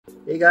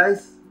Hey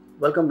guys,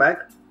 welcome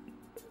back.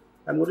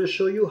 I'm going to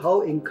show you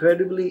how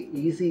incredibly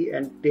easy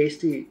and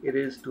tasty it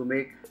is to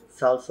make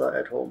salsa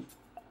at home.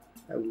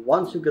 And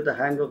once you get the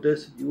hang of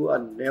this, you are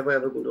never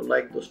ever going to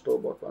like the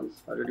store-bought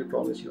ones. I really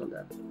promise you on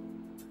that.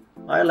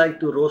 I like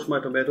to roast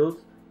my tomatoes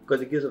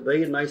because it gives a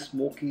very nice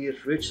smoky,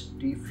 rich,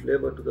 deep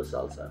flavor to the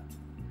salsa.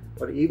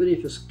 But even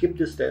if you skip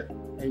this step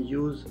and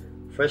use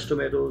fresh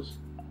tomatoes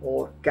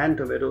or canned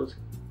tomatoes,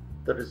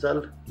 the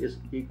result is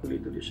equally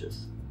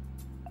delicious.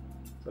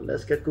 So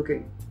let's get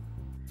cooking.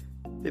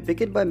 We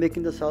begin by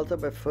making the salsa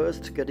by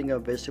first getting our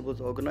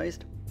vegetables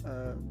organized.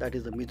 That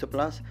is the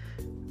mesoplas.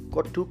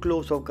 Got 2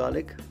 cloves of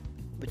garlic,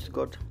 which has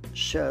got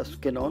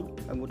skin on.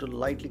 I'm going to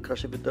lightly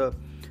crush it with a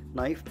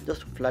knife,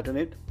 just flatten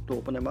it to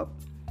open them up.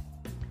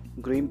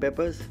 Green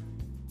peppers,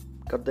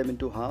 cut them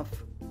into half.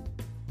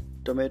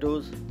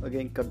 Tomatoes,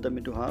 again cut them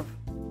into half.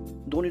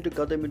 Don't need to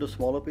cut them into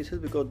smaller pieces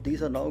because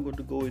these are now going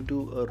to go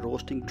into a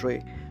roasting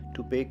tray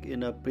to bake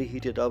in a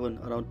preheated oven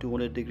around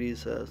 200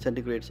 degrees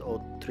centigrade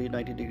or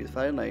 390 degrees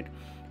Fahrenheit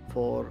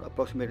for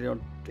approximately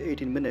around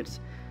 18 minutes.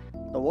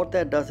 Now what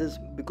that does is,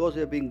 because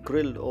they are being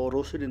grilled or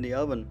roasted in the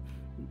oven,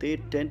 they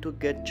tend to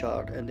get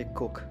charred and they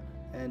cook,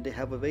 and they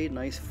have a very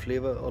nice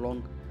flavor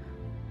along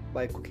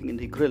by cooking in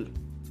the grill.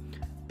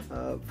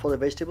 For the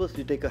vegetables,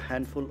 you take a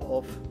handful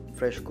of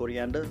fresh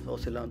coriander or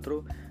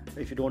cilantro.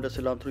 If you don't have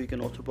cilantro, you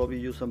can also probably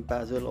use some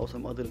basil or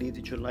some other leaves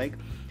that you like.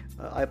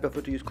 I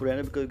prefer to use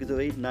coriander because it gives a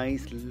very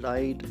nice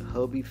light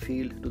herby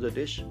feel to the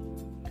dish.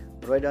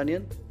 Red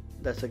onion,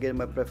 that's again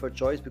my preferred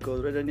choice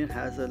because red onion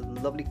has a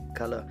lovely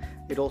color.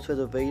 It also has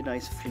a very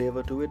nice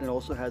flavor to it and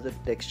also has a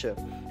texture.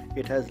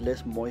 It has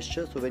less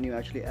moisture, so when you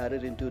actually add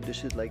it into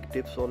dishes like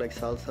dips or like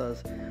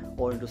salsas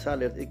or into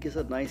salads, it gives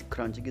a nice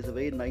crunch, it gives a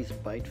very nice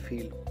bite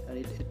feel, and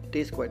it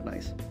tastes quite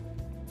nice.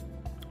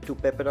 To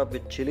pepper up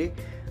with chili,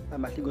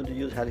 I'm actually going to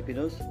use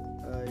jalapenos.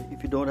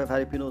 If you don't have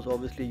jalapenos,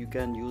 obviously you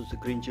can use the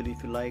green chili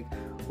if you like,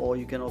 or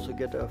you can also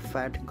get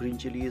fat green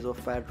chilies or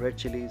fat red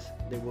chilies.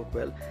 They work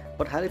well,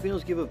 but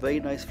jalapenos give a very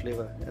nice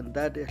flavor, and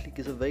that actually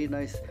gives a very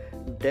nice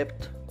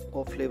depth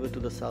of flavor to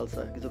the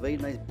salsa. It gives a very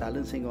nice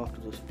balancing of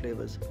to those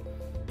flavors.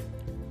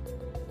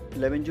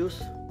 Lemon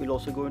juice will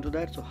also go into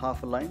that, so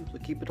half a lime, so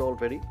keep it all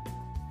ready.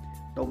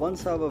 Now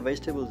once our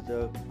vegetables,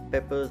 the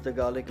peppers, the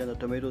garlic and the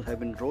tomatoes have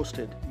been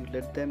roasted, you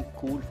let them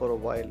cool for a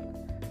while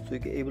so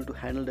you're able to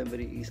handle them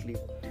very easily.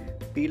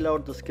 Peel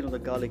out the skin of the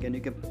garlic and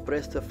you can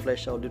press the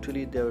flesh out.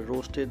 Literally, they're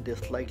roasted, they're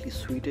slightly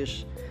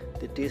sweetish,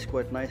 they taste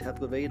quite nice,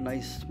 have a very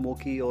nice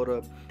smoky or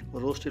a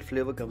roasted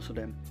flavor comes to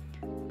them.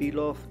 Peel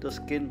off the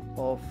skin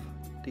of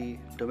the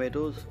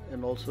tomatoes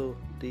and also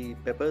the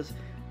peppers,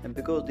 and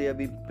because they have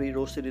been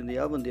pre-roasted in the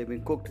oven, they have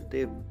been cooked,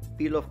 they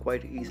peel off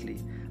quite easily.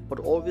 But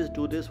always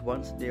do this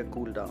once they are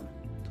cooled down,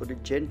 so they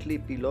gently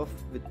peel off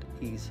with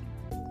ease.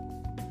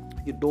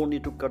 You don't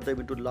need to cut them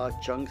into large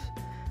chunks,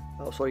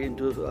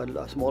 into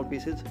small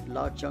pieces.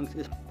 Large chunks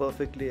is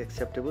perfectly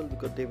acceptable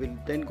because they will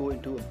then go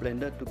into a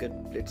blender to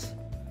get blitz.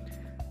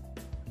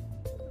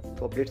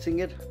 For blitzing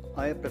it,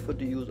 I prefer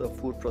to use a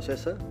food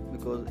processor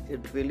because it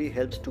really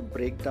helps to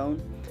break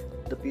down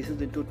the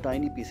pieces into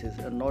tiny pieces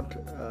and not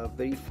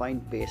very fine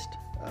paste.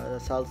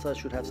 Salsa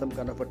should have some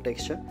kind of a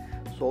texture,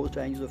 so always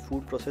try and use a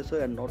food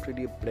processor and not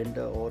really a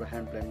blender or a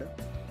hand blender.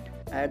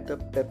 Add the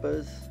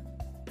peppers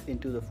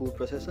into the food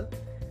processor,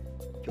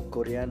 your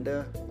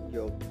coriander,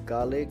 your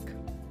garlic,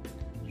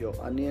 your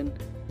onion,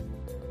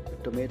 your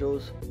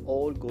tomatoes,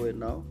 all go in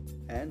now,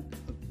 and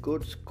a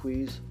good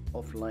squeeze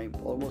of lime,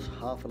 almost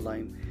half a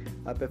lime.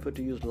 I prefer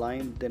to use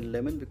lime than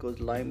lemon because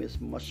lime is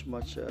much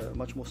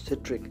more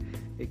citric.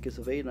 It gives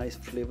a very nice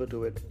flavor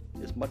to it.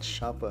 It's much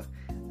sharper,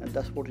 and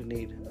that's what you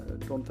need.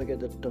 Don't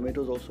forget that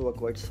tomatoes also are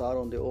quite sour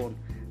on their own,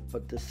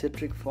 but the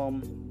citric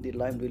from the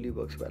lime really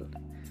works well.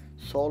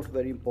 Salt,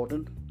 very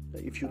important.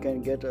 If you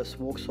can get a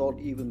smoked salt,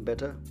 even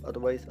better.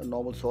 Otherwise, a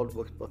normal salt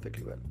works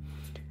perfectly well.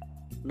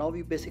 Now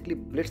we basically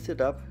blitz it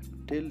up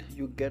till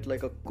you get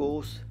like a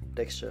coarse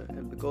texture,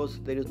 and because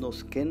there is no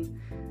skin,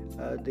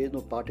 there is no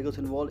particles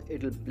involved,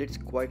 it will blitz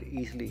quite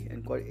easily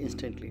and quite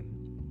instantly.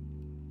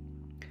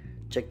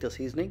 Check the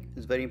seasoning.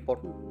 It's very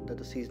important that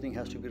the seasoning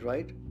has to be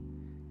right.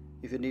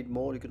 If you need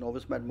more, you can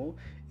always add more.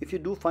 If you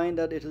do find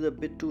that it is a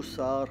bit too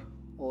sour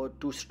or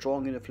too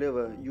strong in a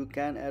flavor, you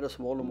can add a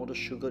small amount of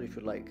sugar if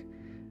you like.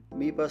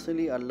 Me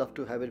personally, I love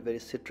to have it very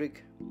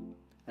citric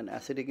and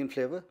acidic in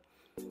flavor,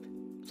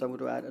 so I'm going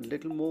to add a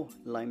little more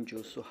lime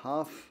juice. So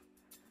half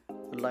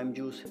lime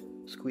juice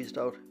squeezed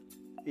out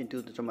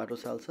into the tomato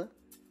salsa,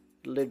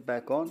 lid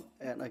back on,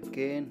 and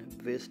again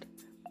whisked,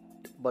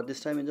 but this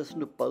time in just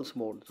into pulse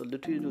mode. So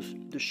literally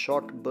the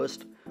short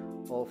burst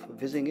of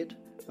whizzing it,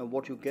 and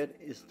what you get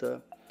is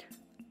the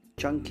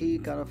chunky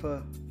kind of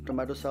a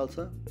tomato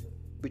salsa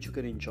which you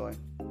can enjoy.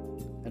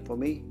 And for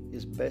me,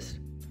 is best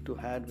to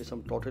add with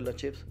some tortilla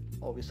chips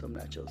or with some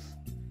nachos.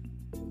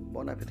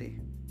 Bon appetit.